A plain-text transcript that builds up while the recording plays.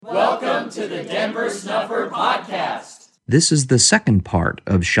to the Denver Snuffer Podcast. This is the second part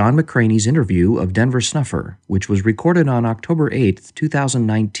of Sean McCraney's interview of Denver Snuffer, which was recorded on October 8th,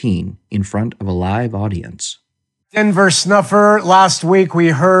 2019, in front of a live audience. Denver Snuffer, last week we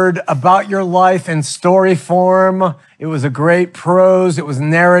heard about your life in story form. It was a great prose, it was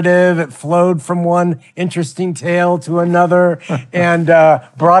narrative, it flowed from one interesting tale to another, and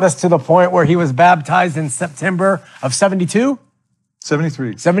brought us to the point where he was baptized in September of 72?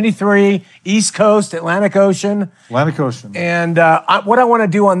 73. 73, East Coast, Atlantic Ocean. Atlantic Ocean. And what I want to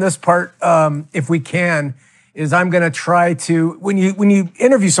do on this part, if we can, is I'm going to try to, when you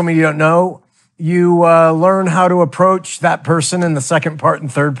interview somebody you don't know, you learn how to approach that person in the second part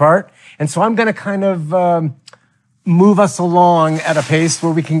and third part. And so I'm going to kind of move us along at a pace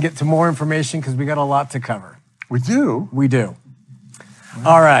where we can get to more information because we got a lot to cover. We do? We do.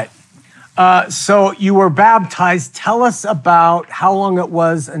 All right. So you were baptized. Tell us about how long it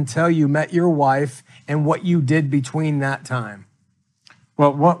was until you met your wife and what you did between that time.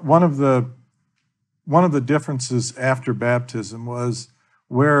 Well, one of the differences after baptism was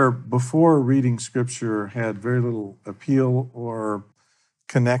where before reading Scripture had very little appeal or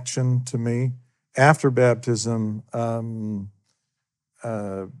connection to me. After baptism, the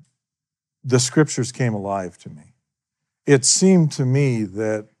Scriptures came alive to me. It seemed to me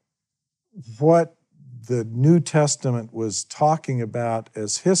that what the New Testament was talking about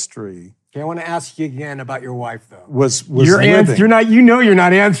as history. Okay, I want to ask you again about your wife, though. Was living. You're not. You know, you're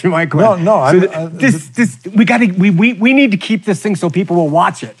not answering my question. No. We need to keep this thing so people will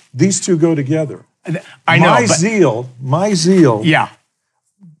watch it. These two go together. I know. My zeal. Yeah.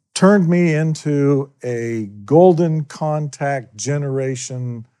 Turned me into a golden contact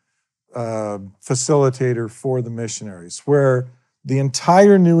generation facilitator for the missionaries, where the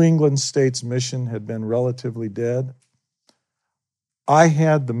entire New England States mission had been relatively dead. I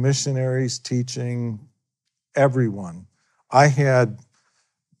had the missionaries teaching everyone. I had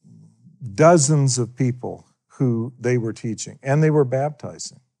dozens of people who they were teaching, and they were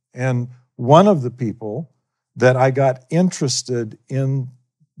baptizing. And one of the people that I got interested in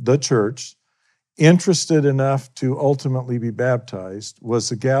the church, interested enough to ultimately be baptized, was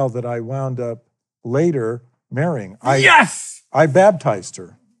a gal that I wound up later marrying. Yes! I baptized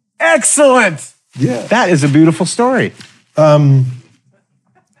her. Excellent! Yeah. That is a beautiful story.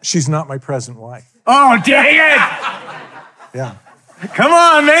 She's not my present wife. Oh, dang it! Yeah. Come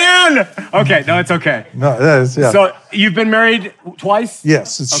on, man! Okay, no, it's okay. No, that is, yeah. So you've been married twice?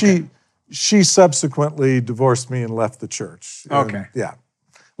 Yes. Okay. She subsequently divorced me and left the church. Okay. Yeah.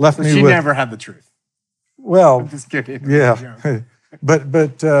 Left me She with... never had the truth. Well... I'm just kidding. Yeah.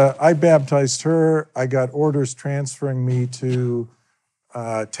 But I baptized her. I got orders transferring me to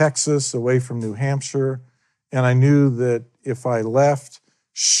Texas, away from New Hampshire. And I knew that if I left,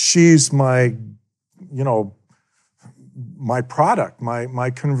 she's my product, my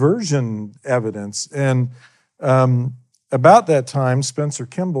conversion evidence. And about that time, Spencer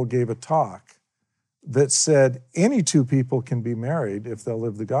Kimball gave a talk that said any two people can be married if they'll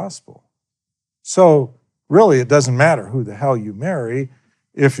live the gospel. So really, it doesn't matter who the hell you marry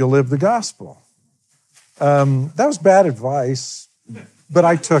if you live the gospel. That was bad advice, but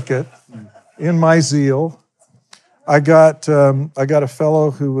I took it in my zeal. I got a fellow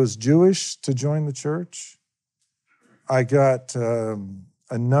who was Jewish to join the church. I got a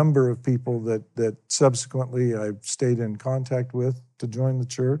number of people that subsequently I stayed in contact with to join the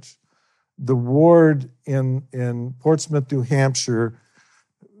church. The ward in Portsmouth, New Hampshire,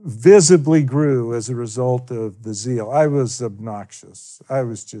 visibly grew as a result of the zeal. I was obnoxious. I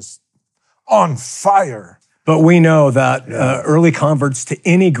was just on fire. But we know that early converts to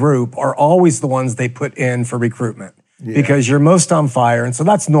any group are always the ones they put in for recruitment because you're most on fire. And so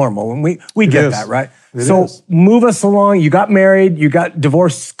that's normal. And we get that, right? So move us along. You got married. You got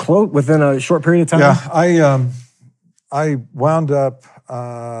divorced within a short period of time? Yeah, I wound up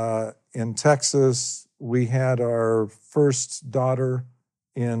in Texas. We had our first daughter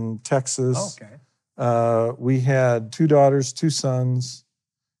in Texas. Okay. We had 2 daughters, 2 sons,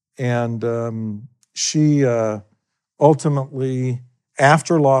 and she ultimately,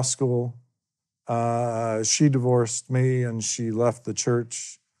 after law school, she divorced me and she left the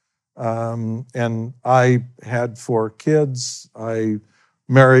church. And I had 4 kids. I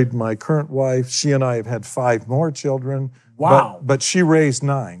married my current wife. She and I have had 5 more children. Wow. But she raised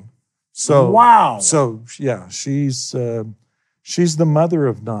 9. So wow. So yeah, she's the mother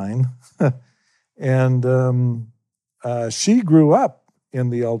of 9, and she grew up in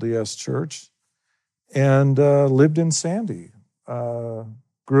the LDS church and lived in Sandy.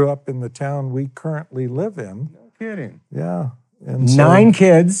 Grew up in the town we currently live in. No kidding. Yeah, And so, 9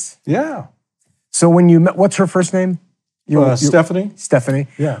 kids. Yeah. So when you met, what's her first name? Stephanie. Stephanie.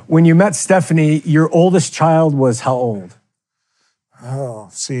 Yeah. When you met Stephanie, your oldest child was how old? Oh,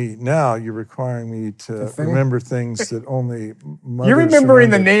 see, now you're requiring me to remember things that only mothers You're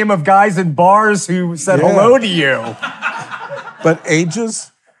remembering the remember. name of guys in bars who said Yeah. hello to you. But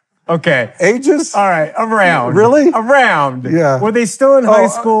ages? Okay. Ages? All right. Around. Really? Around. Yeah. Were they still in high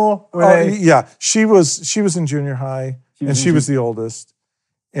school? Were they? Yeah. She was in junior high, and she was the oldest.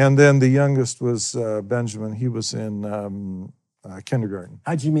 And then the youngest was Benjamin. He was in kindergarten.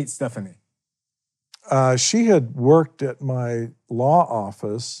 How'd you meet Stephanie? She had worked at my law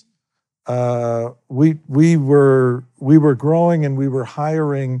office. We were growing and we were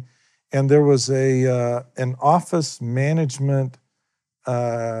hiring, and there was an office management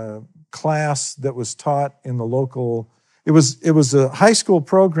class that was taught in the local. It was a high school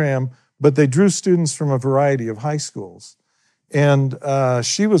program, but they drew students from a variety of high schools, and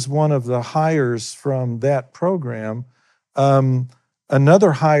she was one of the hires from that program.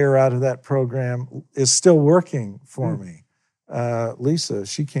 Another hire out of that program is still working for me. Lisa,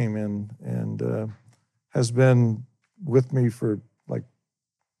 she came in and has been with me for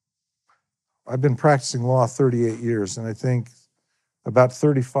I've been practicing law 38 years, and I think about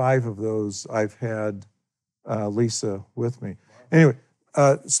 35 of those I've had Lisa with me. Anyway,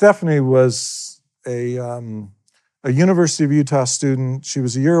 Stephanie was a University of Utah student. She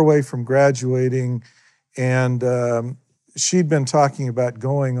was a year away from graduating, and she'd been talking about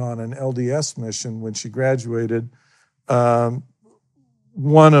going on an LDS mission when she graduated. One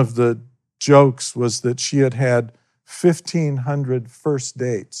of the jokes was that she had 1,500 first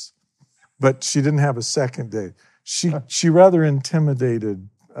dates, but she didn't have a second date. She rather intimidated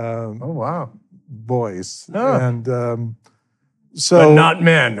Oh, wow. boys, Oh. and so But not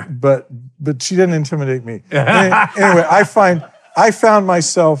men. But she didn't intimidate me. Anyway, I found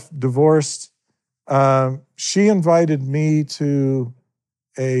myself divorced. She invited me to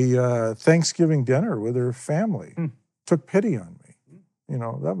a Thanksgiving dinner with her family. Took pity on me. You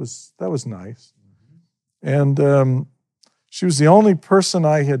know, that was nice. And she was the only person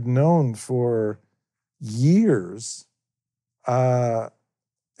I had known for years. And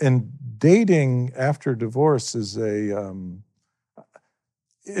dating after divorce is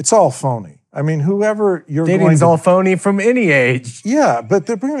it's all phony. I mean, whoever you're going Dating's to... all phony from any age. Yeah, but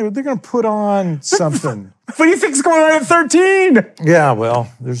they're going to put on something. What do you think's going on at 13? Yeah,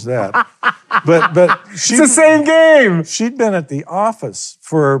 well, there's that. But It's the same game. she'd been at the office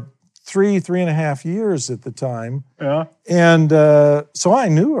for 3.5 years at the time. Yeah. And so I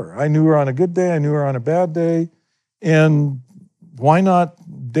knew her. I knew her on a good day. I knew her on a bad day. And why not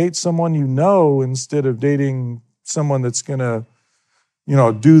date someone you know instead of dating someone that's going to,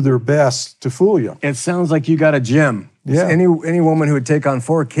 do their best to fool you? It sounds like you got a gem. Yeah. Any woman who would take on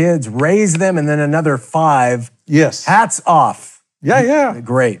 4 kids, raise them, and then another 5, Yes. hats off. Yeah.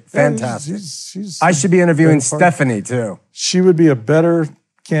 Great. Fantastic. She's I should be interviewing great part. Stephanie, too. She would be a better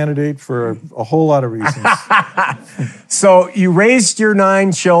candidate for a whole lot of reasons. So you raised your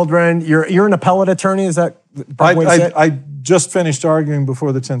 9 children. You're an appellate attorney, is that the proper way to say it? I just finished arguing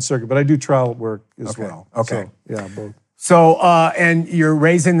before the 10th Circuit, but I do trial work as well. Okay. So, yeah, both. So, and you're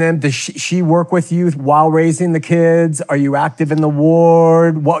raising them. Does she work with you while raising the kids? Are you active in the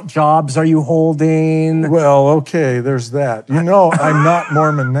ward? What jobs are you holding? Well, okay, there's that. I'm not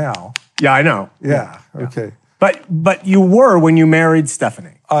Mormon now. Yeah, I know. Yeah, okay. But you were when you married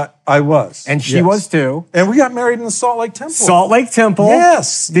Stephanie. I was. And she yes. was too. And we got married in the Salt Lake Temple. Salt Lake Temple.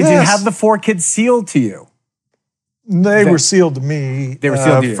 Yes. Did you have the 4 kids sealed to you? They were sealed to me. They were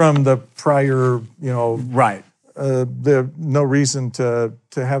sealed to you. From the prior, Right. There no reason to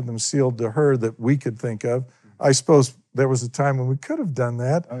have them sealed to her that we could think of. I suppose there was a time when we could have done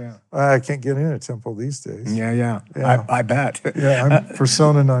that. Oh, yeah. I can't get in a temple these days. Yeah. Yeah. I bet. Yeah, I'm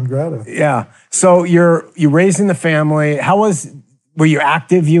persona non grata. Yeah. So you're raising the family. Were you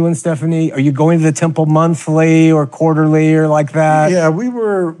active, you and Stephanie? Are you going to the temple monthly or quarterly or like that? Yeah, we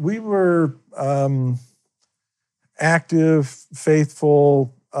were active,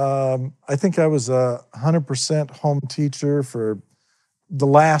 faithful. I think I was 100% home teacher for the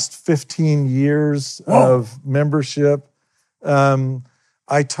last 15 years of membership.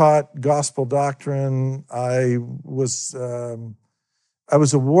 I taught gospel doctrine. I was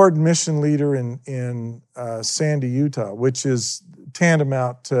a ward mission leader in Sandy, Utah, which is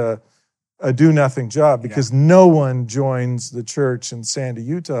tantamount to a do-nothing job because no one joins the church in Sandy,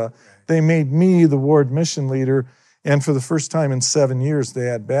 Utah. They made me the ward mission leader, and for the first time in 7 years, they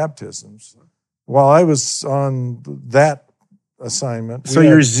had baptisms. While I was on that assignment. So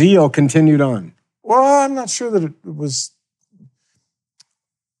your zeal continued on. Well, I'm not sure that it was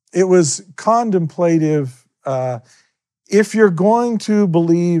it was contemplative. If you're going to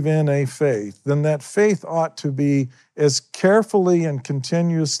believe in a faith, then that faith ought to be as carefully and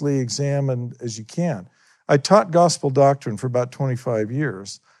continuously examined as you can. I taught gospel doctrine for about 25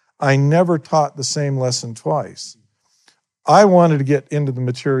 years. I never taught the same lesson twice. I wanted to get into the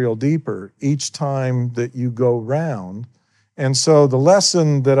material deeper each time that you go round. And so the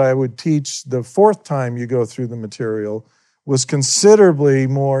lesson that I would teach the fourth time you go through the material was considerably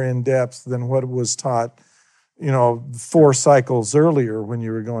more in depth than what was taught, 4 cycles earlier when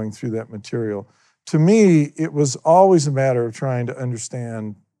you were going through that material. To me, it was always a matter of trying to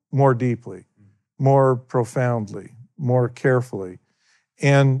understand more deeply, more profoundly, more carefully.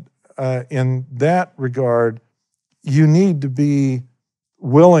 And in that regard, you need to be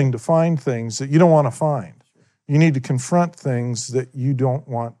willing to find things that you don't want to find. You need to confront things that you don't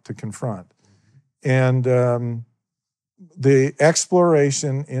want to confront. And the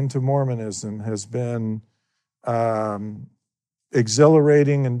exploration into Mormonism has been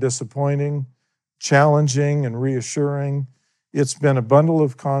exhilarating and disappointing, challenging and reassuring. It's been a bundle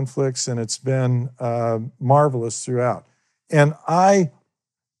of conflicts, and it's been marvelous throughout. And I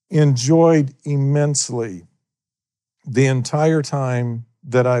enjoyed immensely the entire time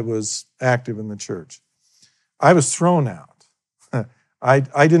that I was active in the church. I was thrown out.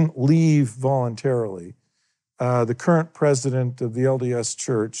 I didn't leave voluntarily. The current president of the LDS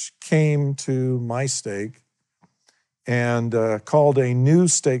Church came to my stake and called a new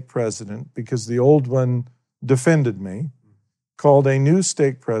stake president, because the old one defended me, called a new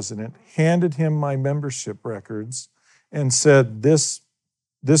stake president, handed him my membership records, and said, this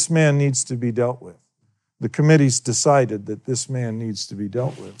man needs to be dealt with. The committee's decided that this man needs to be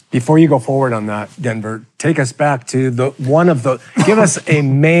dealt with. Before you go forward on that, Denver, take us back to give us a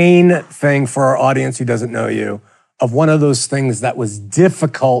main thing for our audience who doesn't know you, of one of those things that was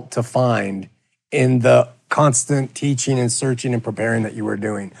difficult to find in the constant teaching and searching and preparing that you were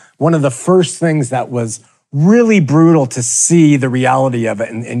doing. One of the first things that was really brutal to see the reality of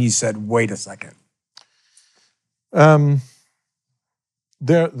it, and you said, wait a second.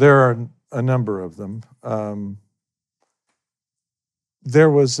 There are a number of them. There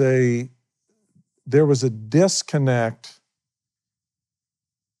was a disconnect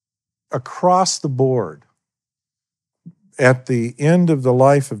across the board at the end of the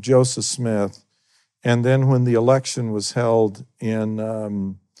life of Joseph Smith, and then when the election was held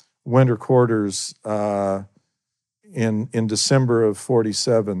in winter quarters in December of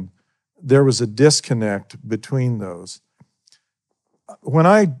 47, there was a disconnect between those. When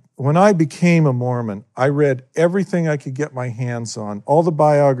I became a Mormon, I read everything I could get my hands on, all the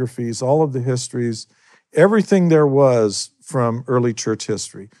biographies, all of the histories, everything there was from early church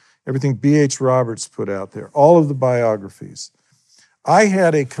history, everything B.H. Roberts put out there, all of the biographies. I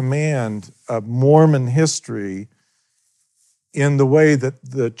had a command of Mormon history in the way that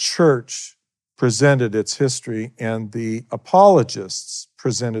the church presented its history and the apologists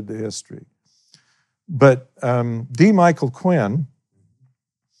presented the history. But D. Michael Quinn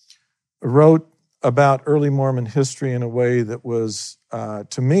wrote about early Mormon history in a way that was,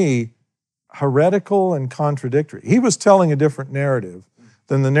 to me, heretical and contradictory. He was telling a different narrative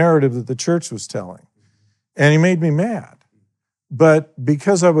than the narrative that the church was telling. And he made me mad. But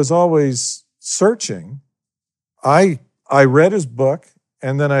because I was always searching, I read his book,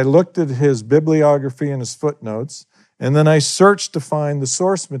 and then I looked at his bibliography and his footnotes, and then I searched to find the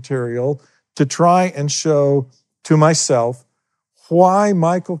source material to try and show to myself why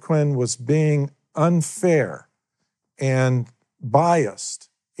Michael Quinn was being unfair and biased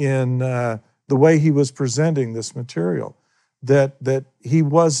in the way he was presenting this material. That he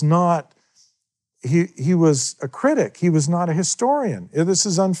was not, he was a critic. He was not a historian. This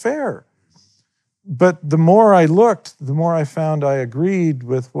is unfair. But the more I looked, the more I found I agreed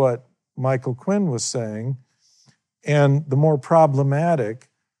with what Michael Quinn was saying, and the more problematic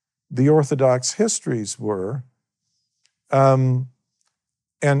the Orthodox histories were.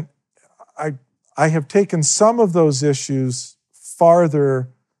 And I have taken some of those issues farther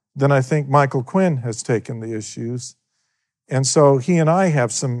than I think Michael Quinn has taken the issues. And so he and I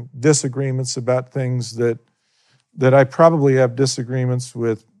have some disagreements about things that I probably have disagreements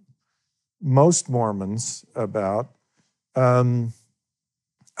with most Mormons about.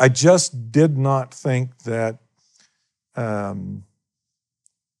 I just did not think that the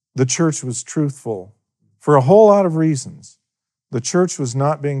church was truthful for a whole lot of reasons. The church was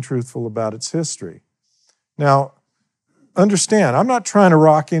not being truthful about its history. Now, understand, I'm not trying to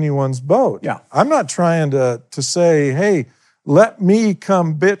rock anyone's boat. Yeah. I'm not trying to say, hey, let me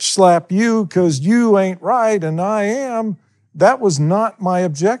come bitch slap you because you ain't right and I am. That was not my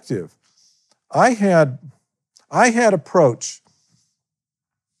objective. I had approach.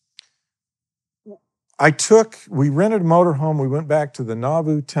 We rented a motorhome. We went back to the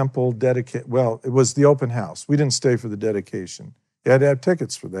Nauvoo Temple it was the open house. We didn't stay for the dedication. You had to have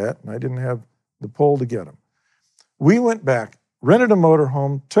tickets for that, and I didn't have the pull to get them. We went back, rented a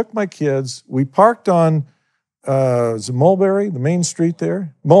motorhome, took my kids. We parked on Mulberry, the main street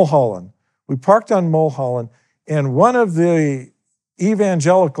there, Mulholland. We parked on Mulholland, and one of the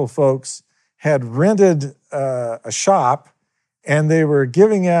evangelical folks had rented a shop, and they were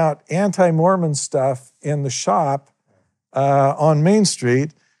giving out anti-Mormon stuff in the shop on Main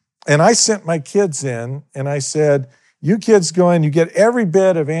Street. And I sent my kids in, and I said, you kids go in, you get every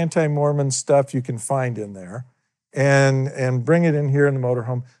bit of anti-Mormon stuff you can find in there, and bring it in here in the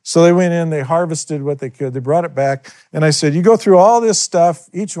motorhome. So they went in, they harvested what they could, they brought it back, and I said, you go through all this stuff,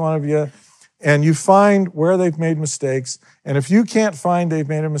 each one of you, and you find where they've made mistakes, and if you can't find they've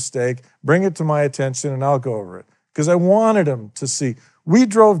made a mistake, bring it to my attention and I'll go over it. Because I wanted them to see. We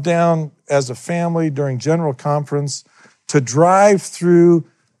drove down as a family during General Conference to drive through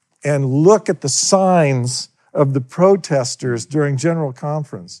and look at the signs of the protesters during General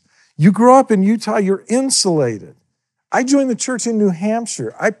Conference. You grow up in Utah, you're insulated. I joined the church in New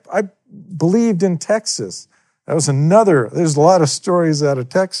Hampshire. I believed in Texas. That was there's a lot of stories out of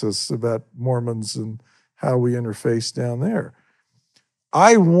Texas about Mormons and how we interface down there.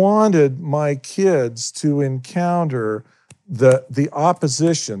 I wanted my kids to encounter the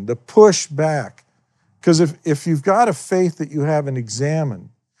opposition, the pushback. Because if you've got a faith that you haven't examined,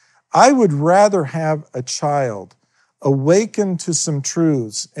 I would rather have a child awaken to some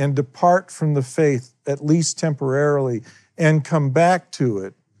truths and depart from the faith, at least temporarily, and come back to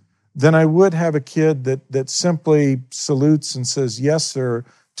it, than I would have a kid that simply salutes and says, yes, sir,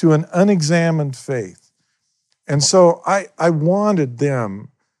 to an unexamined faith. And so I wanted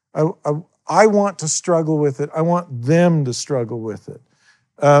them. I want to struggle with it. I want them to struggle with it.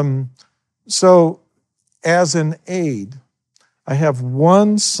 So as an aide, I have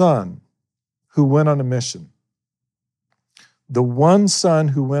one son who went on a mission. The one son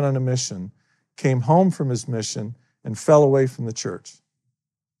who went on a mission came home from his mission and fell away from the church.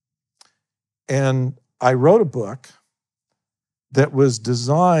 And I wrote a book that was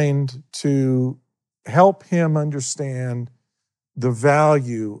designed to help him understand the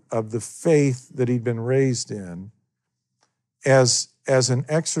value of the faith that he'd been raised in as an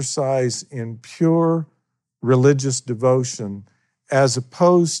exercise in pure religious devotion, as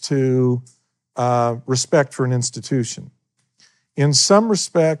opposed to respect for an institution. In some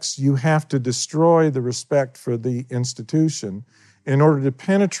respects, you have to destroy the respect for the institution in order to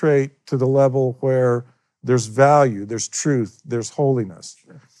penetrate to the level where there's value, there's truth, there's holiness.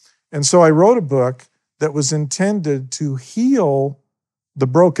 Sure. And so I wrote a book that was intended to heal the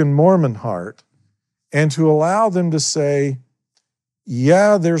broken Mormon heart and to allow them to say,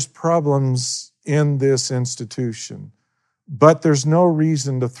 yeah, there's problems in this institution, but there's no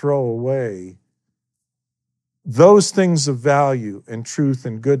reason to throw away those things of value and truth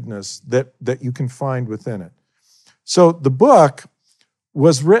and goodness that you can find within it. So the book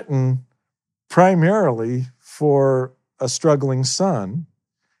was written primarily for a struggling son,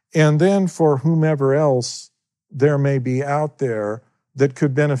 and then for whomever else there may be out there that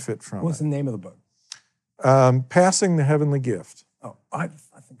could benefit from it. What's the name of the book? Passing the Heavenly Gift. Oh, I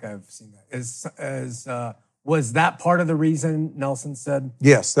think I've seen that. Was that part of the reason Nelson said?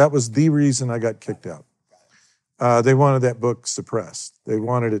 Yes, that was the reason I got kicked out. They wanted that book suppressed. They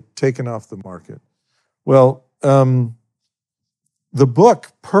wanted it taken off the market. Well, the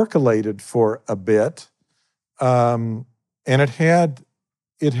book percolated for a bit, and it had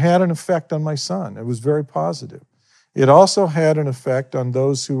an effect on my son. It was very positive. It also had an effect on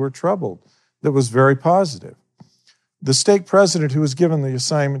those who were troubled that was very positive. The stake president, who was given the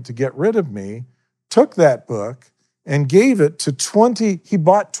assignment to get rid of me, took that book and gave it to 20, he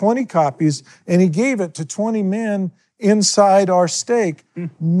bought 20 copies, and he gave it to 20 men inside our stake,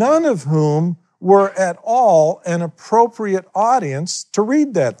 none of whom were at all an appropriate audience to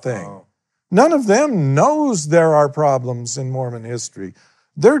read that thing. Oh. None of them knows there are problems in Mormon history.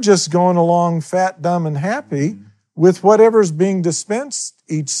 They're just going along fat, dumb, and happy with whatever's being dispensed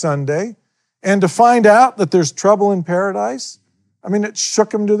each Sunday. And to find out that there's trouble in paradise, I mean, it shook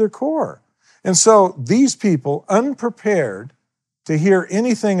them to their core. And so these people, unprepared to hear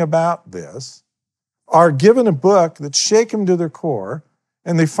anything about this, are given a book that shake them to their core,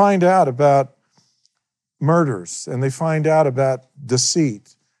 and they find out about murders, and they find out about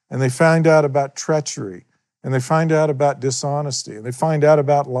deceit, and they find out about treachery, and they find out about dishonesty, and they find out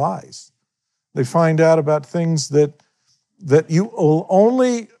about lies. They find out about things that that you will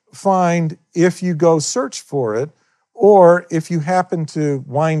only find if you go search for it, or if you happen to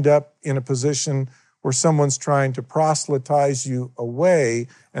wind up in a position where someone's trying to proselytize you away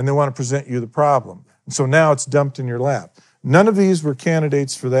and they want to present you the problem. And so now it's dumped in your lap. None of these were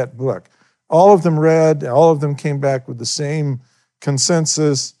candidates for that book. All of them read, all of them came back with the same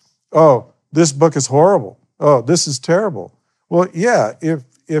consensus. Oh, this book is horrible. Oh, this is terrible. Well, yeah,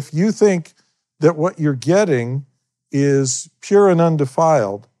 if you think that what you're getting is pure and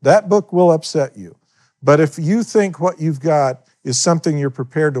undefiled, that book will upset you. But if you think what you've got is something you're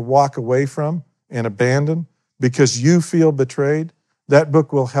prepared to walk away from and abandon because you feel betrayed, that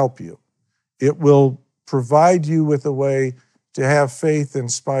book will help you. It will provide you with a way to have faith in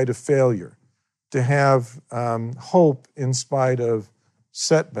spite of failure, to have hope in spite of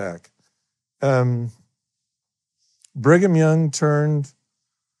setback. Brigham Young turned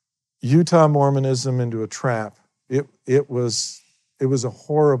Utah Mormonism into a trap. It was a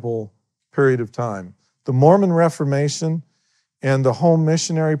horrible period of time. The Mormon Reformation and the home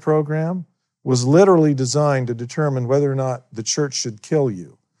missionary program was literally designed to determine whether or not the church should kill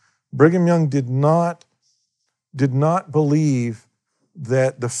you. Brigham Young did not believe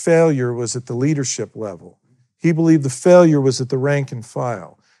that the failure was at the leadership level. He believed the failure was at the rank and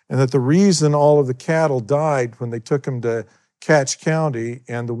file, and that the reason all of the cattle died when they took them to Cache County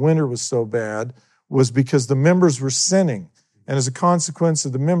and the winter was so bad was because the members were sinning. And as a consequence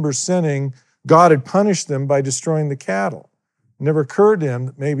of the members sinning, God had punished them by destroying the cattle. It never occurred to him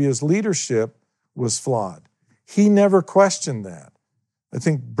that maybe his leadership was flawed. He never questioned that. I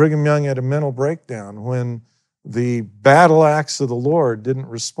think Brigham Young had a mental breakdown when the battle axe of the Lord didn't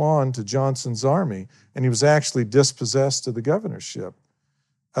respond to Johnson's army, and he was actually dispossessed of the governorship.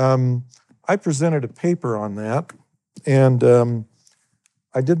 I presented a paper on that, and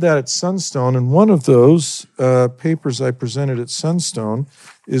I did that at Sunstone, and one of those papers I presented at Sunstone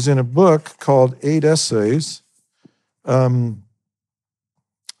is in a book called 8 Essays. I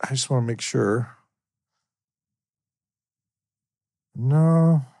just want to make sure.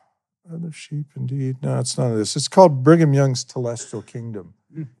 No, Other Sheep Indeed. No, it's none of this. It's called Brigham Young's Telestial Kingdom.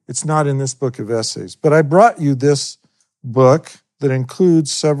 It's not in this book of essays. But I brought you this book that includes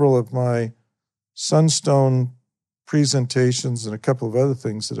several of my Sunstone presentations and a couple of other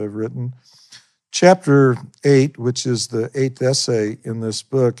things that I've written. Chapter 8, which is the 8th essay in this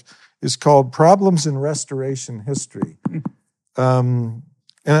book, is called Problems in Restoration History.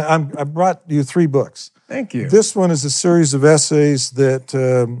 And I brought you 3 books. Thank you. This one is a series of essays that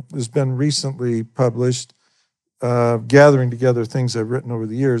has been recently published, gathering together things I've written over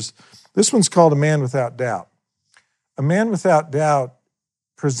the years. This one's called A Man Without Doubt. A Man Without Doubt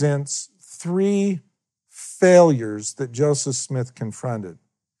presents 3 failures that Joseph Smith confronted.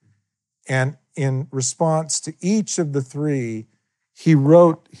 And in response to each of the 3, he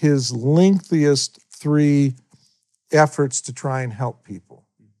wrote his lengthiest 3 efforts to try and help people.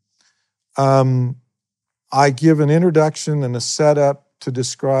 I give an introduction and a setup to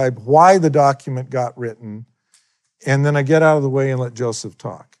describe why the document got written, and then I get out of the way and let Joseph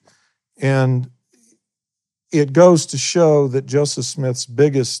talk. And it goes to show that Joseph Smith's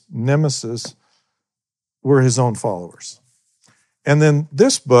biggest nemesis were his own followers. And then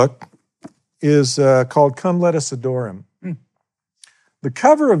this book is called Come Let Us Adore Him. The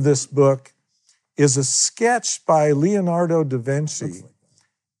cover of this book is a sketch by Leonardo da Vinci,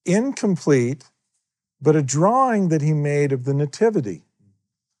 incomplete, but a drawing that he made of the Nativity.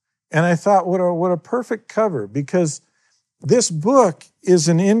 And I thought, what a perfect cover, because this book is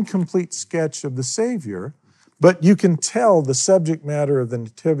an incomplete sketch of the Savior, but you can tell the subject matter of the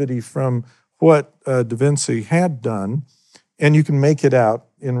Nativity from what da Vinci had done, and you can make it out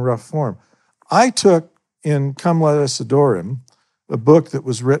in rough form. I took in Come Let Us Adore Him, a book that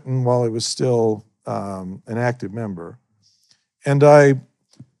was written while I was still an active member, and I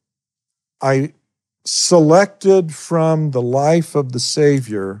selected from the life of the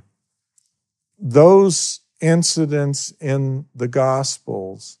Savior those incidents in the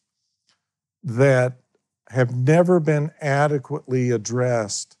Gospels that have never been adequately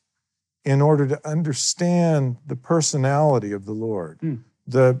addressed in order to understand the personality of the Lord,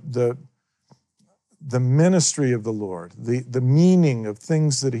 the ministry of the Lord, the meaning of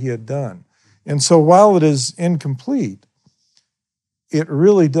things that he had done. And so while it is incomplete, it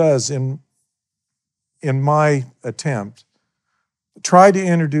really does, in my attempt, try to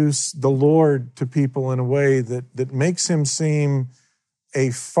introduce the Lord to people in a way that makes him seem a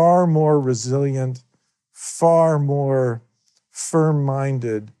far more resilient, far more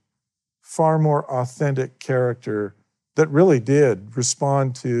firm-minded, far more authentic character that really did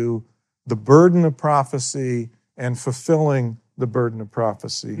respond to the burden of prophecy and fulfilling the burden of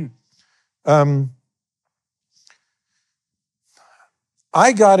prophecy.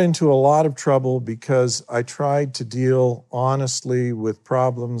 I got into a lot of trouble because I tried to deal honestly with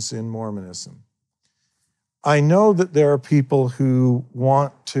problems in Mormonism. I know that there are people who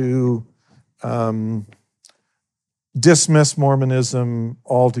want to dismiss Mormonism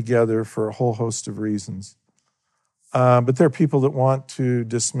altogether for a whole host of reasons. But there are people that want to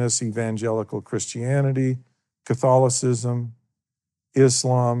dismiss evangelical Christianity, Catholicism,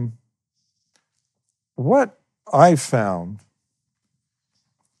 Islam. What I've found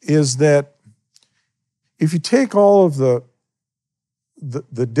is that if you take all of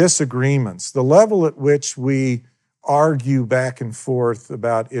the disagreements, the level at which we argue back and forth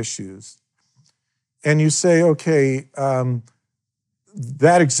about issues, and you say, okay,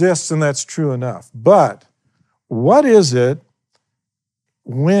 that exists and that's true enough. But what is it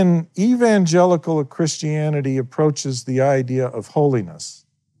when evangelical Christianity approaches the idea of holiness,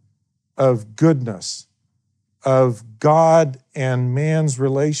 of goodness, of God and man's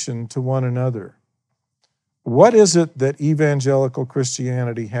relation to one another? What is it that evangelical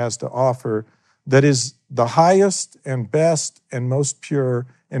Christianity has to offer that is the highest and best and most pure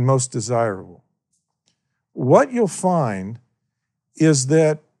and most desirable? What you'll find is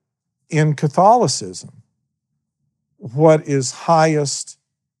that in Catholicism, what is highest,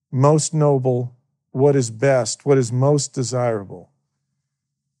 most noble, what is best, what is most desirable,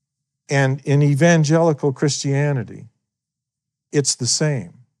 and in evangelical Christianity, it's the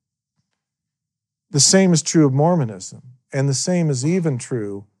same. The same is true of Mormonism, and the same is even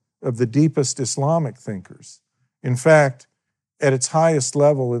true of the deepest Islamic thinkers. In fact, at its highest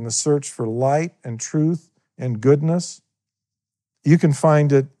level in the search for light and truth and goodness, you can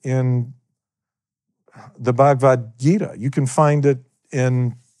find it in the Bhagavad Gita. You can find it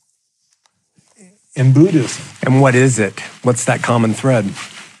in Buddhism. And what is it? What's that common thread?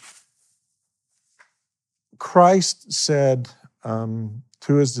 Christ said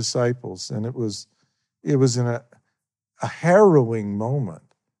to his disciples, and it was in a harrowing moment.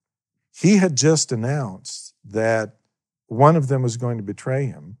 He had just announced that one of them was going to betray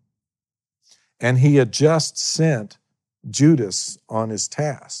him, and he had just sent Judas on his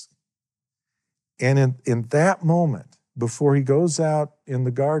task. And in that moment, before he goes out in the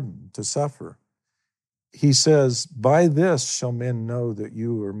garden to suffer, he says, "By this shall men know that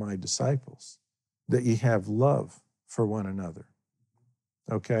you are my disciples, that ye have love for one another."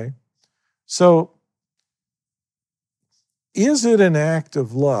 Okay? So, is it an act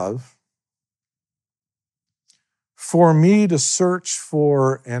of love for me to search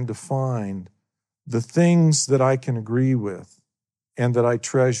for and to find the things that I can agree with and that I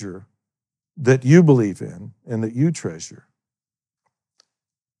treasure, that you believe in and that you treasure?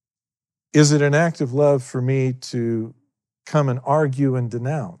 Is it an act of love for me to come and argue and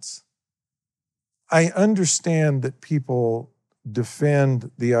denounce? I understand that people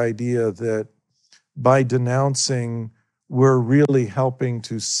defend the idea that by denouncing, we're really helping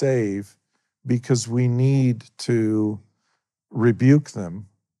to save because we need to rebuke them.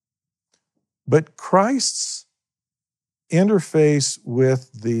 But Christ's interface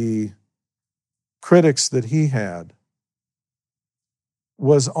with the critics that he had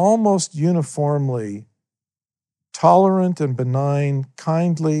was almost uniformly tolerant and benign,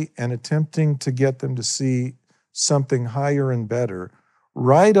 kindly, and attempting to get them to see something higher and better,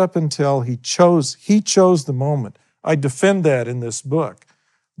 right up until he chose the moment. I defend that in this book,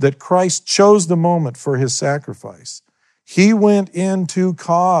 that Christ chose the moment for his sacrifice. He went into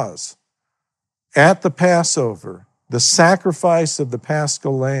cause at the Passover, the sacrifice of the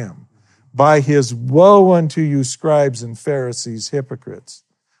Paschal Lamb, by his woe unto you, scribes and Pharisees, hypocrites,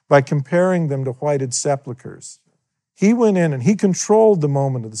 by comparing them to whited sepulchres. He went in and he controlled the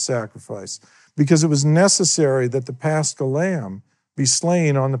moment of the sacrifice because it was necessary that the Paschal Lamb be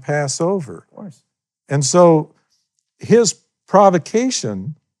slain on the Passover. Of course. And so his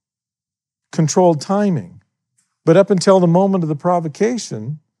provocation controlled timing. But up until the moment of the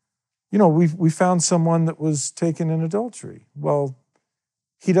provocation, we found someone that was taken in adultery. Well,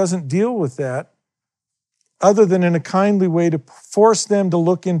 he doesn't deal with that other than in a kindly way to force them to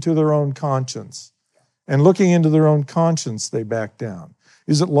look into their own conscience. And looking into their own conscience, they back down.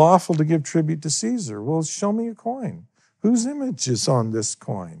 Is it lawful to give tribute to Caesar? Well, show me a coin. Whose image is on this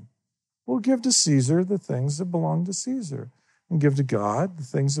coin? Well, give to Caesar the things that belong to Caesar, and give to God the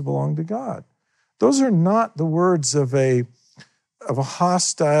things that belong to God. Those are not the words of a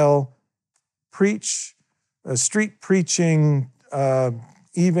hostile street preaching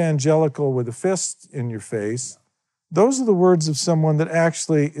evangelical with a fist in your face. Those are the words of someone that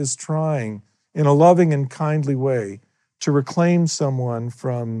actually is trying in a loving and kindly way to reclaim someone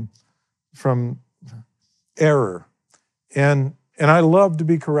from error. And I love to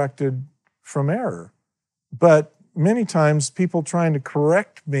be corrected from error. But many times people trying to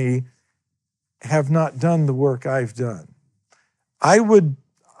correct me have not done the work I've done. I would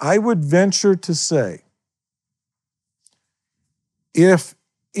venture to say, if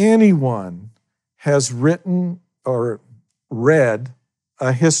anyone has written or read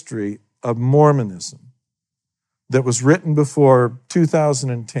a history of Mormonism that was written before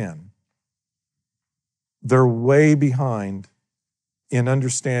 2010, they're way behind in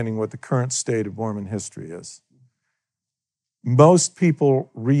understanding what the current state of Mormon history is. Most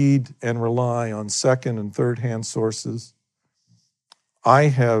people read and rely on second and third-hand sources. I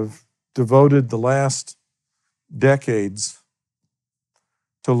have devoted the last decades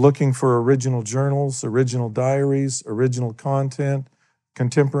to looking for original journals, original diaries, original content,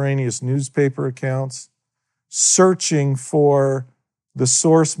 contemporaneous newspaper accounts, searching for the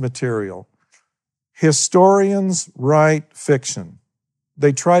source material. Historians write fiction.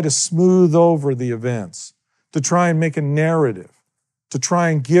 They try to smooth over the events, to try and make a narrative, to try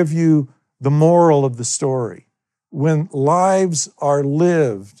and give you the moral of the story. When lives are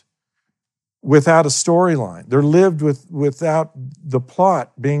lived without a storyline, they're lived without the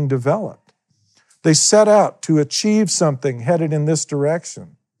plot being developed. They set out to achieve something headed in this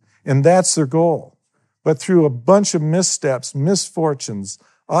direction, and that's their goal. But through a bunch of missteps, misfortunes,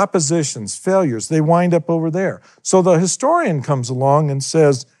 oppositions, failures, they wind up over there. So the historian comes along and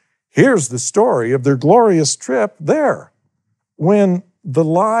says, here's the story of their glorious trip there, when the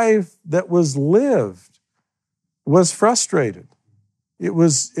life that was lived was frustrated. It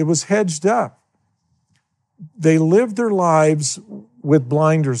was hedged up. They lived their lives with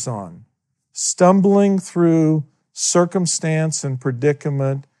blinders on, stumbling through circumstance and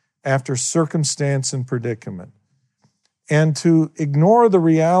predicament after circumstance and predicament. And to ignore the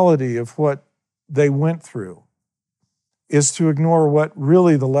reality of what they went through is to ignore what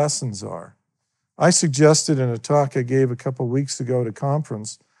really the lessons are. I suggested in a talk I gave a couple of weeks ago at a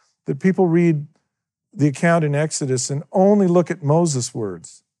conference that people read the account in Exodus and only look at Moses'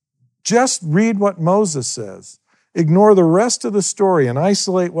 words. Just read what Moses says. Ignore the rest of the story and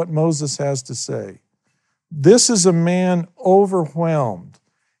isolate what Moses has to say. This is a man overwhelmed,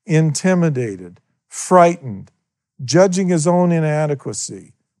 intimidated, frightened, judging his own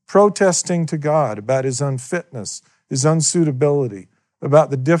inadequacy, protesting to God about his unfitness, his unsuitability,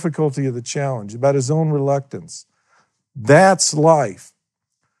 about the difficulty of the challenge, about his own reluctance. That's life.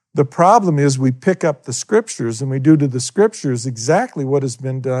 The problem is we pick up the scriptures and we do to the scriptures exactly what has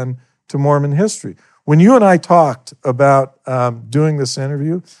been done to Mormon history. When you and I talked about doing this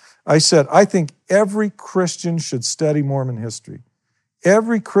interview, I said, I think every Christian should study Mormon history.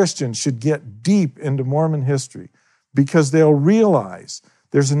 Every Christian should get deep into Mormon history because they'll realize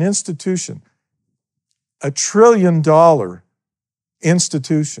there's an institution, $1 trillion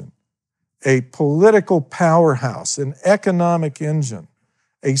institution, a political powerhouse, an economic engine,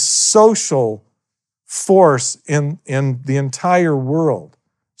 a social force in the entire world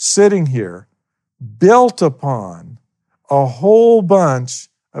sitting here, built upon a whole bunch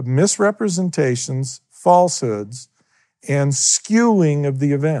of misrepresentations, falsehoods, and skewing of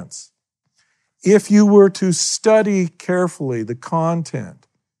the events. If you were to study carefully the content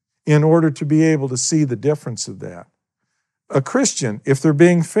in order to be able to see the difference of that, a Christian, if they're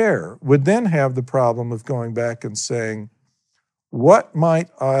being fair, would then have the problem of going back and saying, what might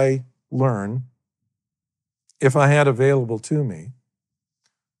I learn if I had available to me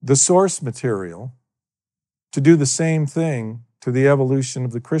the source material to do the same thing to the evolution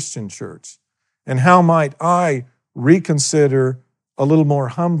of the Christian church? And how might I reconsider a little more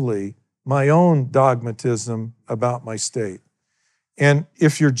humbly my own dogmatism about my state? And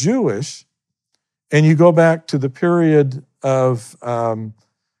if you're Jewish and you go back to the period of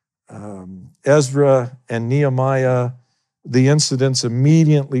Ezra and Nehemiah, the incidents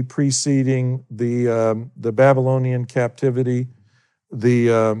immediately preceding the Babylonian captivity,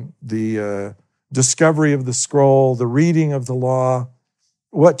 the discovery of the scroll, the reading of the law,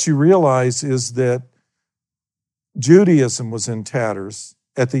 what you realize is that Judaism was in tatters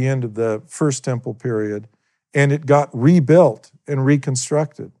at the end of the First Temple period, and it got rebuilt and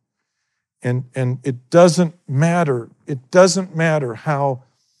reconstructed. And it doesn't matter. It doesn't matter how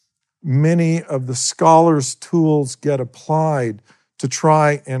many of the scholars' tools get applied to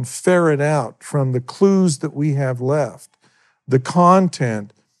try and ferret out from the clues that we have left the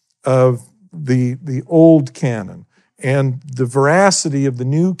content of the old canon and the veracity of the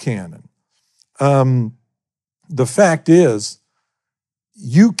new canon. The fact is,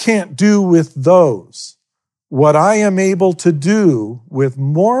 you can't do with those what I am able to do with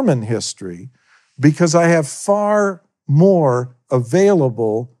Mormon history, because I have far more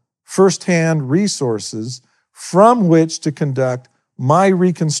available firsthand resources from which to conduct my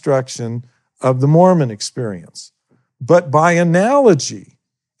reconstruction of the Mormon experience. But by analogy,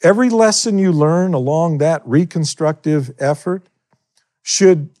 every lesson you learn along that reconstructive effort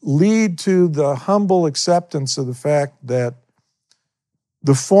should lead to the humble acceptance of the fact that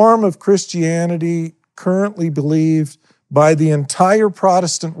the form of Christianity currently believed by the entire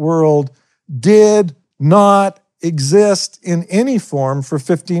Protestant world did not exist in any form for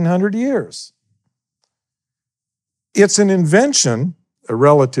 1,500 years. It's an invention, a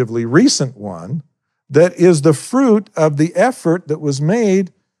relatively recent one, that is the fruit of the effort that was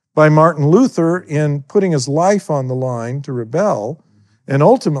made by Martin Luther in putting his life on the line to rebel. And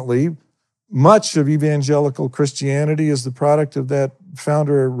ultimately, much of evangelical Christianity is the product of that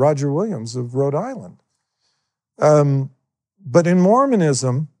founder, Roger Williams of Rhode Island. But in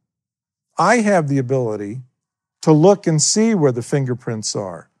Mormonism, I have the ability to look and see where the fingerprints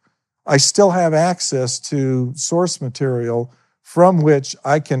are. I still have access to source material from which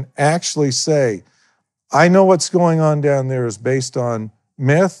I can actually say, I know what's going on down there is based on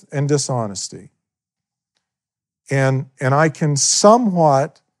myth and dishonesty. And I can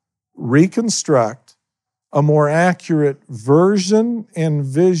somewhat reconstruct a more accurate version and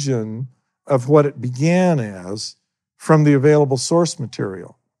vision of what it began as from the available source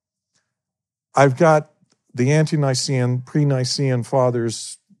material. I've got the ante-Nicene, pre-Nicene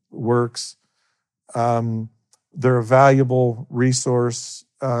fathers' works. They're a valuable resource.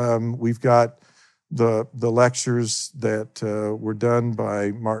 We've got the lectures that were done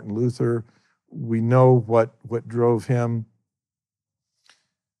by Martin Luther. We know what drove him.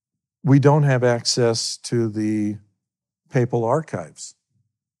 We don't have access to the papal archives.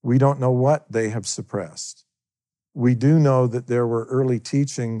 We don't know what they have suppressed. We do know that there were early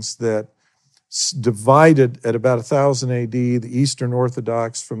teachings that divided at about 1000 AD the Eastern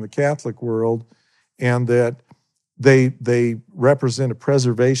Orthodox from the Catholic world, and that they represent a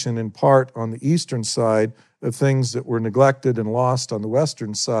preservation in part on the Eastern side of things that were neglected and lost on the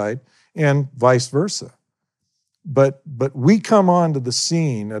Western side, and vice versa. But we come onto the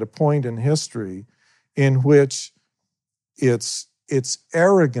scene at a point in history in which it's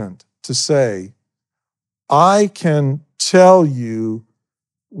arrogant to say, I can tell you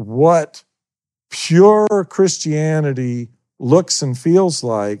what pure Christianity looks and feels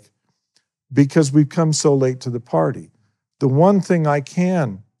like because we've come so late to the party. The one thing I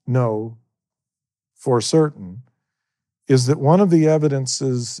can know for certain is that one of the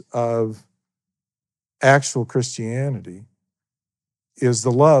evidences of actual Christianity is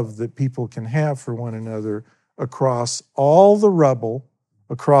the love that people can have for one another across all the rubble,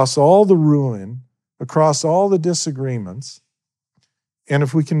 across all the ruin, across all the disagreements. And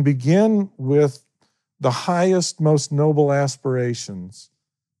if we can begin with the highest, most noble aspirations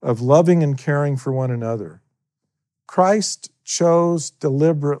of loving and caring for one another, Christ chose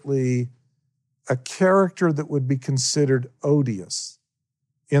deliberately a character that would be considered odious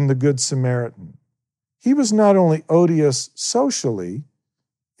in the Good Samaritan. He was not only odious socially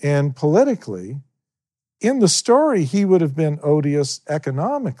and politically, in the story, he would have been odious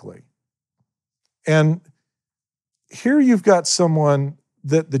economically. And here you've got someone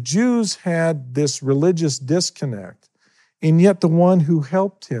that the Jews had this religious disconnect, and yet the one who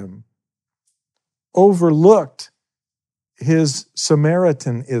helped him overlooked his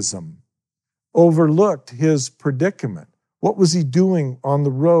Samaritanism, overlooked his predicament. What was he doing on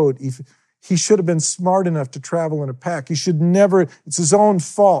the road? He should have been smart enough to travel in a pack. He should never, it's his own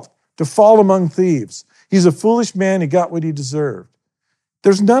fault to fall among thieves. He's a foolish man, he got what he deserved.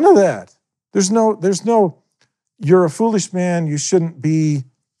 There's none of that. There's no, you're a foolish man, you shouldn't be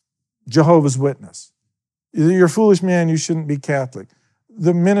Jehovah's Witness. You're a foolish man, you shouldn't be Catholic.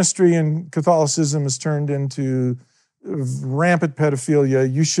 The ministry in Catholicism has turned into rampant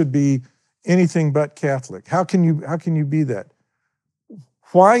pedophilia. You should be anything but Catholic. How can you be that?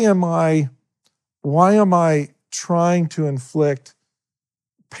 Why am I trying to inflict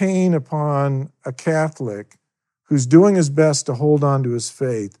pain upon a Catholic who's doing his best to hold on to his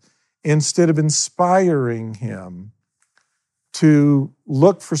faith instead of inspiring him to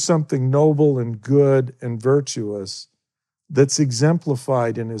look for something noble and good and virtuous that's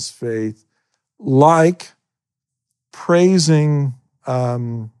exemplified in his faith, like praising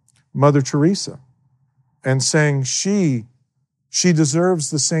Mother Teresa and saying she deserves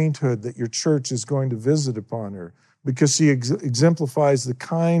the sainthood that your church is going to visit upon her because she exemplifies the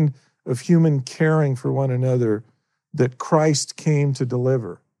kind of human caring for one another that Christ came to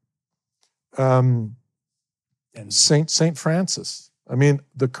deliver. Saint Francis. I mean,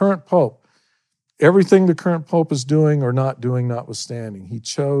 the current Pope, everything the current Pope is doing or not doing notwithstanding, he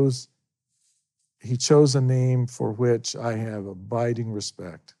chose a name for which I have abiding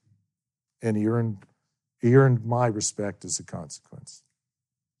respect. And he earned my respect as a consequence.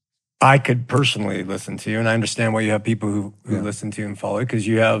 I could personally listen to you, and I understand why you have people who listen to you and follow you, because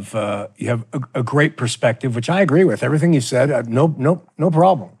you have a great perspective, which I agree with. Everything you said, no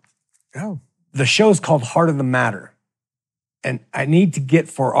problem. Yeah. The show's called Heart of the Matter, and I need to get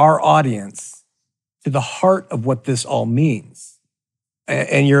for our audience to the heart of what this all means.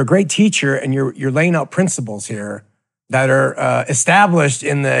 And you're a great teacher, and you're laying out principles here that are established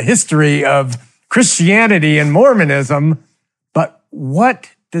in the history of Christianity and Mormonism. But what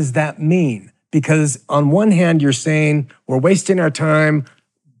does that mean? Because on one hand, you're saying we're wasting our time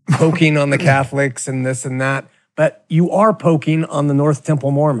poking on the Catholics and this and that, but you are poking on the North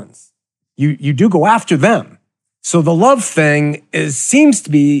Temple Mormons. You do go after them. So the love thing seems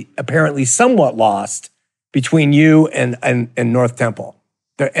to be apparently somewhat lost between you and North Temple.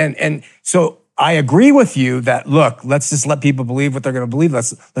 And so I agree with you that, look, let's just let people believe what they're going to believe.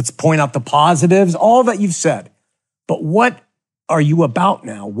 Let's point out the positives, all that you've said. But what are you about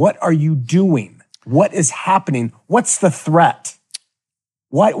now? What are you doing? What is happening? What's the threat?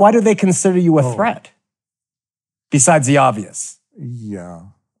 Why do they consider you a threat? Besides the obvious. Yeah.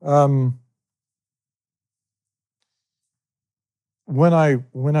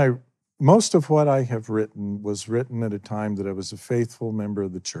 Most of what I have written was written at a time that I was a faithful member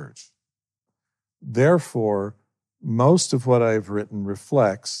of the church. Therefore, most of what I've written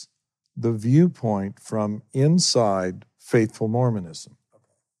reflects the viewpoint from inside faithful Mormonism.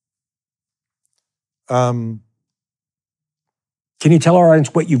 Can you tell our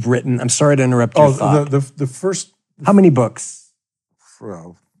audience what you've written? I'm sorry to interrupt your thought. The first... How many books?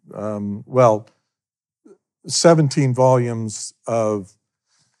 17 volumes of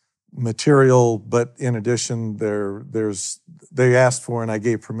material, but in addition, they asked for, and I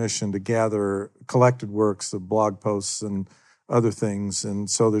gave permission to gather collected works of blog posts and other things. And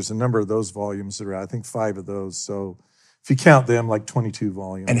so there's a number of those volumes that are, I think 5 of those. So if you count them, like 22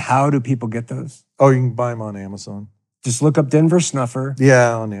 volumes. And how do people get those? Oh, you can buy them on Amazon. Just look up Denver Snuffer.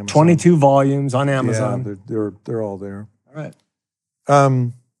 Yeah, on Amazon. 22 volumes on Amazon. Yeah, they're all there. All right.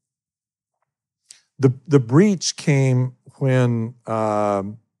 The breach came when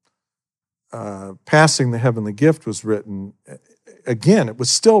Passing the Heavenly Gift was written. Again, it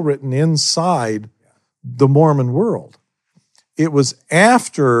was still written inside the Mormon world. It was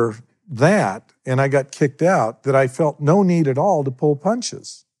after that, and I got kicked out, that I felt no need at all to pull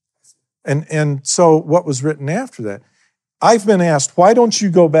punches. And so what was written after that? I've been asked, why don't you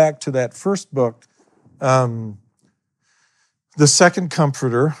go back to that first book, The Second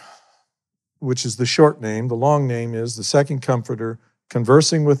Comforter, which is the short name. The long name is The Second Comforter,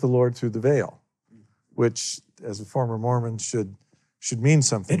 Conversing with the Lord Through the Veil, which, as a former Mormon, should mean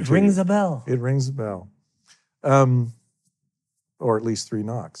something. It rings a bell. It rings a bell. Or at least 3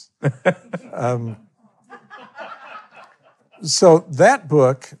 knocks. So that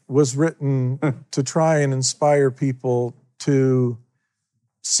book was written to try and inspire people to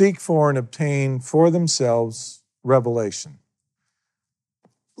seek for and obtain for themselves revelation.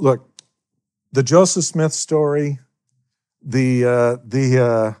 Look, the Joseph Smith story,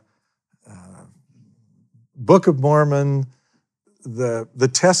 the Book of Mormon,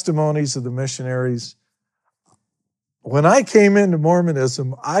 the testimonies of the missionaries. When I came into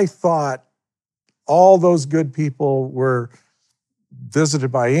Mormonism, I thought all those good people were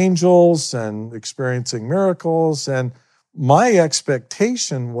visited by angels and experiencing miracles, and my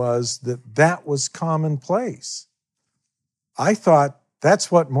expectation was that was commonplace. I thought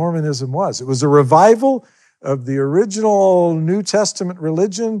that's what Mormonism was. It was a revival of the original New Testament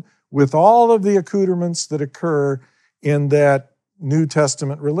religion with all of the accoutrements that occur in that New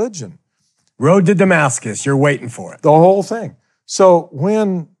Testament religion. Road to Damascus, you're waiting for it. The whole thing. So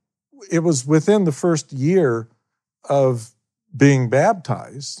when it was within the first year of being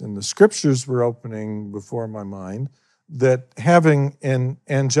baptized, and the scriptures were opening before my mind, that having an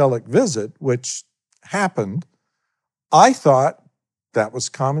angelic visit, which happened, I thought that was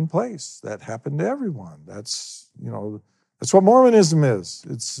commonplace. That happened to everyone. That's what Mormonism is.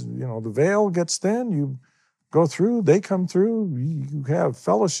 It's, the veil gets thin, you go through, they come through, you have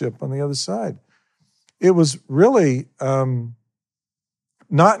fellowship on the other side. It was really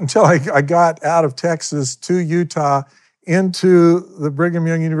not until I got out of Texas to Utah into the Brigham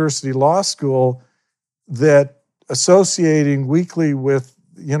Young University Law School that associating weekly with,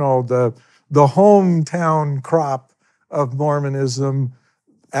 the hometown crop of Mormonism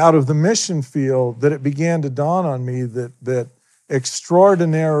out of the mission field that it began to dawn on me that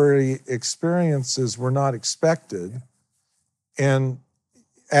extraordinary experiences were not expected and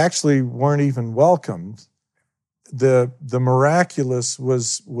actually weren't even welcomed. The miraculous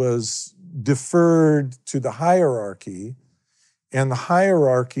was deferred to the hierarchy, and the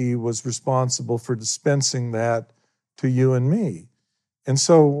hierarchy was responsible for dispensing that to you and me. And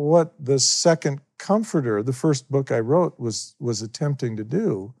so what the Second Comforter, the first book I wrote, was attempting to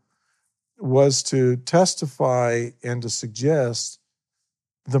do was to testify and to suggest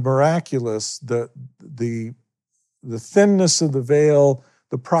the miraculous, the thinness of the veil,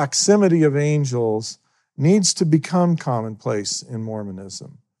 the proximity of angels needs to become commonplace in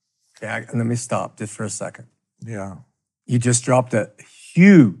Mormonism. Yeah, let me stop just for a second. Yeah. You just dropped a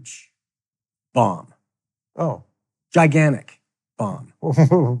huge bomb. Oh. Gigantic bomb.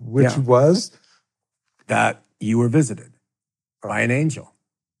 Which was? That you were visited by an angel.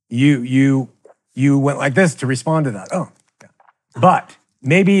 You went like this to respond to that. Oh. Yeah. But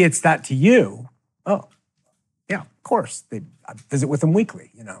maybe it's that to you. Oh. Yeah, of course. I visit with them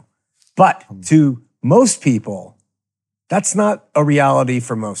weekly, But to most people, that's not a reality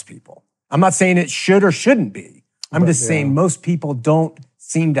for most people. I'm not saying it should or shouldn't be. I'm just saying most people don't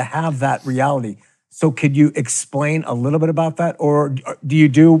seem to have that reality. So could you explain a little bit about that? Or do you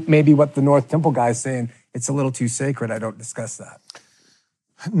do maybe what the North Temple guy is saying, it's a little too sacred, I don't discuss that?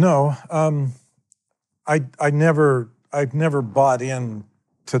 No, I've never bought in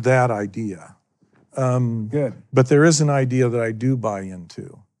to that idea. Good. But there is an idea that I do buy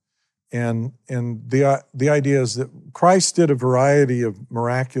into. And the idea is that Christ did a variety of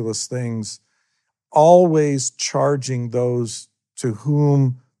miraculous things, always charging those to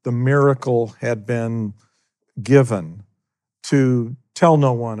whom the miracle had been given to tell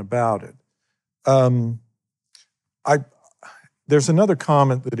no one about it. There's another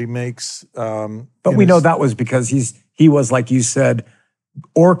comment that he makes. But we know that was because he was, like you said,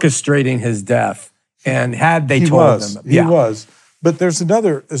 orchestrating his death. And had they told him. He was. But there's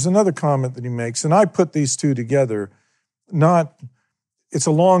another comment that he makes, and I put these two together. It's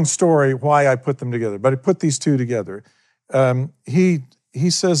a long story why I put them together, but I put these two together. He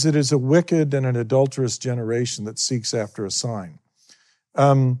says it is a wicked and an adulterous generation that seeks after a sign.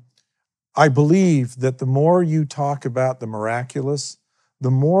 I believe that the more you talk about the miraculous,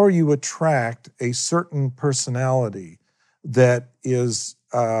 the more you attract a certain personality that is,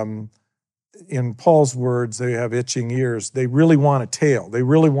 in Paul's words, they have itching ears. They really want a tail. They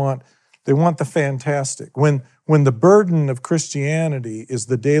want the fantastic. When the burden of Christianity is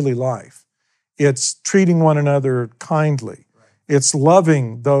the daily life, it's treating one another kindly. It's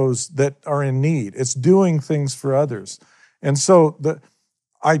loving those that are in need. It's doing things for others. And so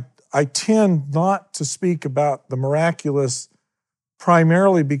I tend not to speak about the miraculous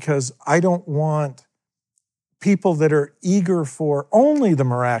primarily because I don't want people that are eager for only the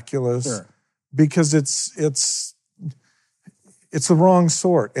miraculous. Sure. Because it's the wrong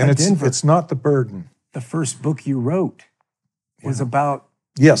sort, and it's not the burden. The first book you wrote was about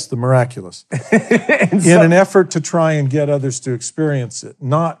the miraculous, in an effort to try and get others to experience it,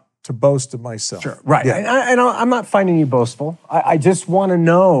 not to boast of myself. Sure, right. Yeah. And I'm not finding you boastful. I just want to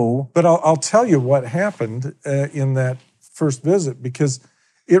know. But I'll tell you what happened in that first visit, because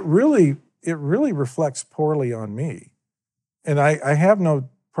it really reflects poorly on me, and I have no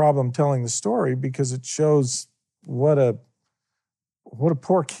problem telling the story because it shows what a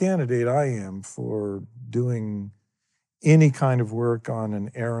poor candidate I am for doing any kind of work on an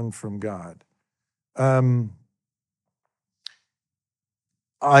errand from God.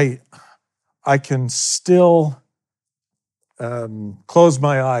 I can still close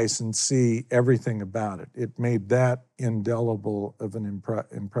my eyes and see everything about it. It made that indelible of an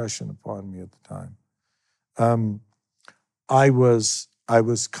impression upon me at the time. I was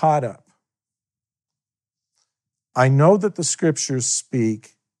caught up. I know that the scriptures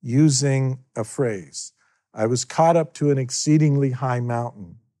speak using a phrase. I was caught up to an exceedingly high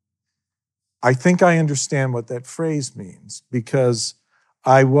mountain. I think I understand what that phrase means because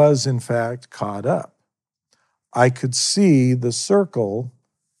I was, in fact, caught up. I could see the circle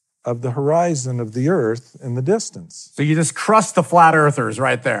of the horizon of the earth in the distance. So you just crushed the flat earthers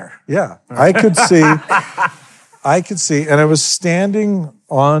right there. Yeah, I could see, and I was standing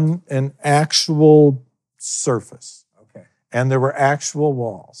on an actual surface. Okay. And there were actual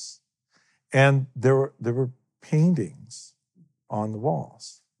walls. And there were paintings on the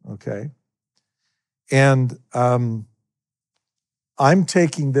walls, okay? And I'm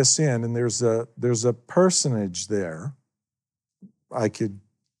taking this in, and there's a personage there. I could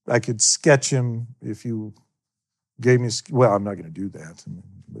sketch him if you gave me, well, I'm not going to do that.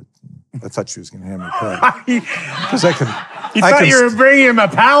 But I thought she was going to hand me a palette. Because I can. You thought you were bringing him a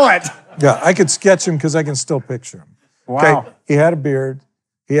palette. Yeah, I could sketch him because I can still picture him. Wow. Okay, he had a beard,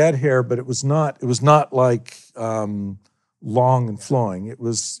 he had hair, but it was not like long and flowing. It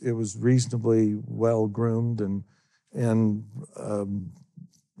was reasonably well groomed and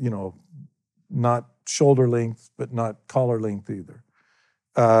not shoulder length, but not collar length either.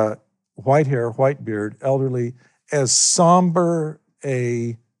 White hair, white beard, elderly, as somber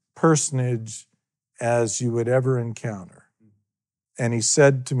a personage as you would ever encounter. And he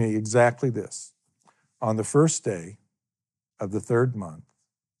said to me exactly this: on the first day of the third month,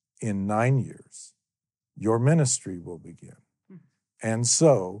 in 9 years, your ministry will begin. And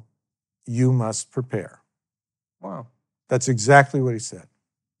so you must prepare. Wow. That's exactly what he said.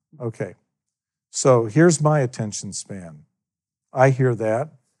 Okay. So here's my attention span. I hear that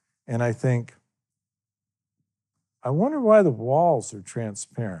and I think, I wonder why the walls are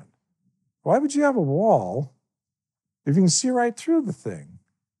transparent. Why would you have a wall if you can see right through the thing?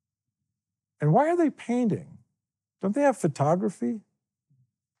 And why are they painting? Don't they have photography?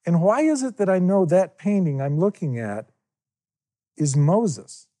 And why is it that I know that painting I'm looking at is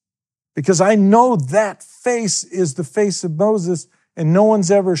Moses? Because I know that face is the face of Moses, and no one's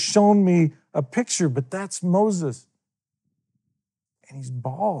ever shown me a picture, but that's Moses. And he's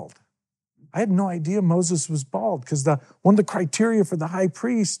bald. I had no idea Moses was bald because one of the criteria for the high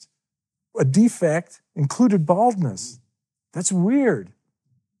priest, a defect, included baldness. That's weird.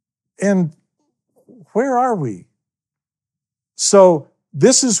 And where are we? So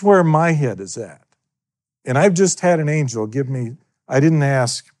this is where my head is at. And I've just had an angel give me, I didn't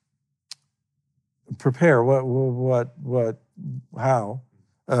ask, prepare, what, how?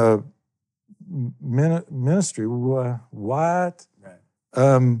 Ministry, what?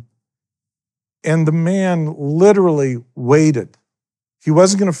 Right. And the man literally waited. He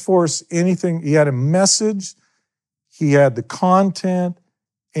wasn't going to force anything. He had a message, he had the content,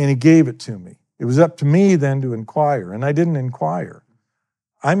 and he gave it to me. It was up to me then to inquire, and I didn't inquire.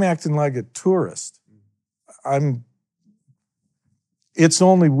 I'm acting like a tourist. It's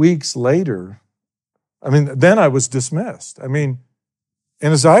only weeks later. Then I was dismissed. And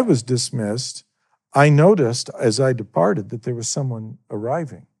as I was dismissed, I noticed as I departed that there was someone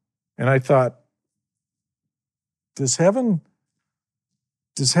arriving. And I thought, does heaven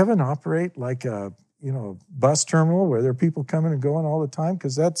operate like a bus terminal where there are people coming and going all the time?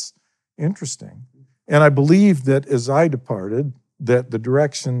 Because that's interesting. And I believe that as I departed, that the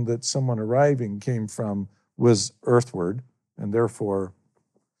direction that someone arriving came from was earthward, and therefore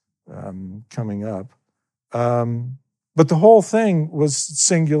coming up. But the whole thing was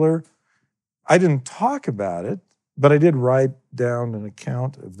singular. I didn't talk about it, but I did write down an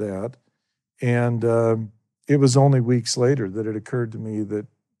account of that. And it was only weeks later that it occurred to me that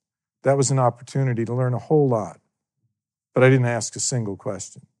that was an opportunity to learn a whole lot. But I didn't ask a single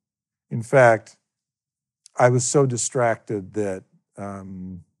question. In fact, I was so distracted that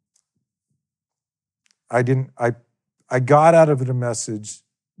I got out of it a message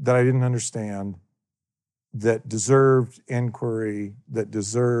that I didn't understand, that deserved inquiry, that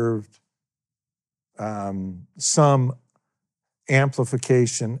deserved some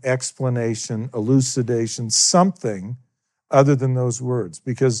amplification, explanation, elucidation, something other than those words,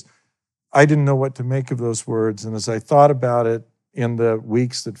 because I didn't know what to make of those words. And as I thought about it in the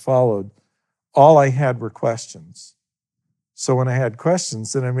weeks that followed, all I had were questions. So when I had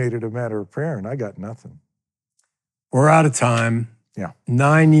questions, then I made it a matter of prayer, and I got nothing. We're out of time. Yeah.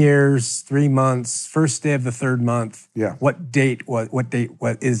 9 years, 3 months, first day of the third month. Yeah. What date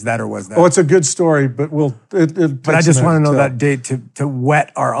is that or was that? Oh, it's a good story, but but I just want to know that date to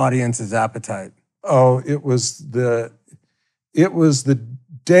whet our audience's appetite. Oh, it was the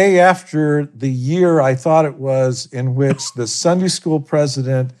day after the year I thought it was in which the Sunday school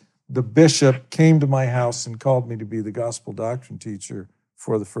president, the bishop, came to my house and called me to be the gospel doctrine teacher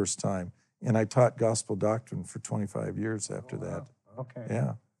for the first time. And I taught gospel doctrine for 25 years after that. Okay.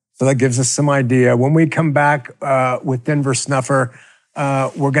 Yeah. So that gives us some idea. When we come back with Denver Snuffer,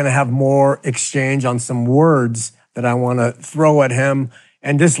 we're going to have more exchange on some words that I want to throw at him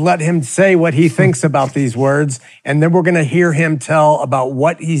and just let him say what he thinks about these words. And then we're going to hear him tell about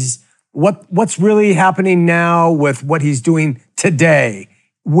what's really happening now with what he's doing today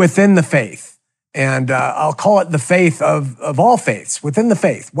within the faith. And I'll call it the faith of all faiths, within the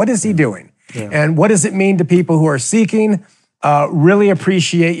faith. What is he doing? Yeah. And what does it mean to people who are seeking? Really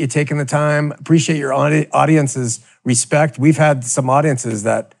appreciate you taking the time, appreciate your audience's respect. We've had some audiences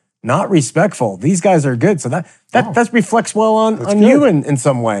that not respectful. These guys are good. So that reflects well on you in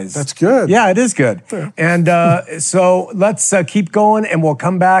some ways. That's good. Yeah, it is good. Yeah. And so let's keep going, and we'll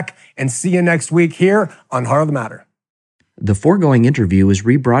come back and see you next week here on Heart of the Matter. The foregoing interview is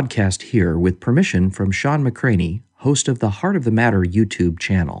rebroadcast here with permission from Sean McCraney, host of the Heart of the Matter YouTube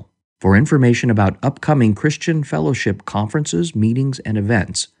channel. For information about upcoming Christian Fellowship conferences, meetings, and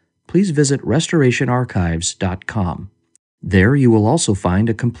events, please visit restorationarchives.com. There you will also find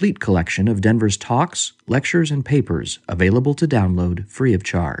a complete collection of Denver's talks, lectures, and papers available to download free of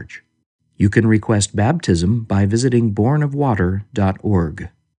charge. You can request baptism by visiting bornofwater.org.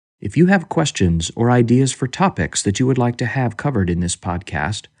 If you have questions or ideas for topics that you would like to have covered in this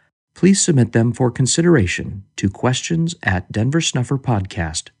podcast, please submit them for consideration to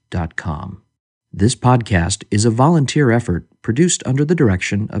questions@denversnufferpodcast.com. This podcast is a volunteer effort produced under the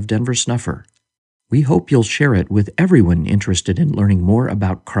direction of Denver Snuffer. We hope you'll share it with everyone interested in learning more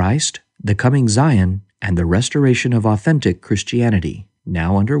about Christ, the coming Zion, and the restoration of authentic Christianity,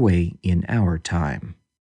 now underway in our time.